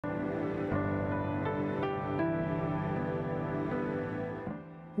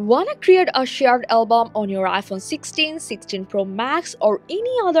Wanna create a shared album on your iPhone 16, 16 Pro Max or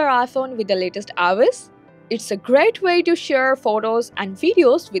any other iPhone with the latest iOS? It's a great way to share photos and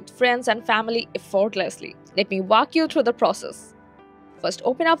videos with friends and family effortlessly. Let me walk you through the process. First,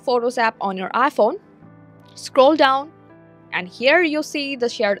 open up Photos app on your iPhone, scroll down, and here you see the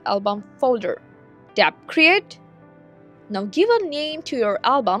shared album folder. Tap Create. Now give a name to your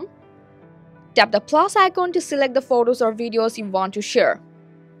album. Tap the plus icon to select the photos or videos you want to share.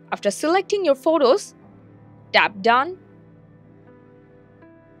 After selecting your photos, tap Done.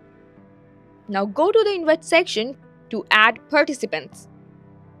 Now go to the Invite section to add participants.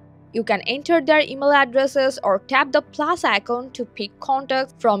 You can enter their email addresses or tap the plus icon to pick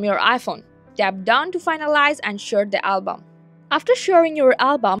contacts from your iPhone. Tap Done to finalize and share the album. After sharing your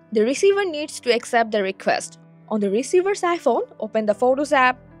album, the receiver needs to accept the request. On the receiver's iPhone, open the Photos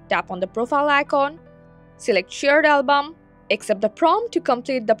app, tap on the profile icon, select Shared Album, accept the prompt to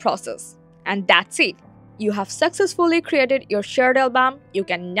complete the process. And that's it. You have successfully created your shared album. You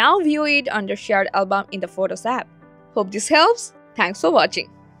can now view it under Shared Album in the Photos app. Hope this helps. Thanks for watching.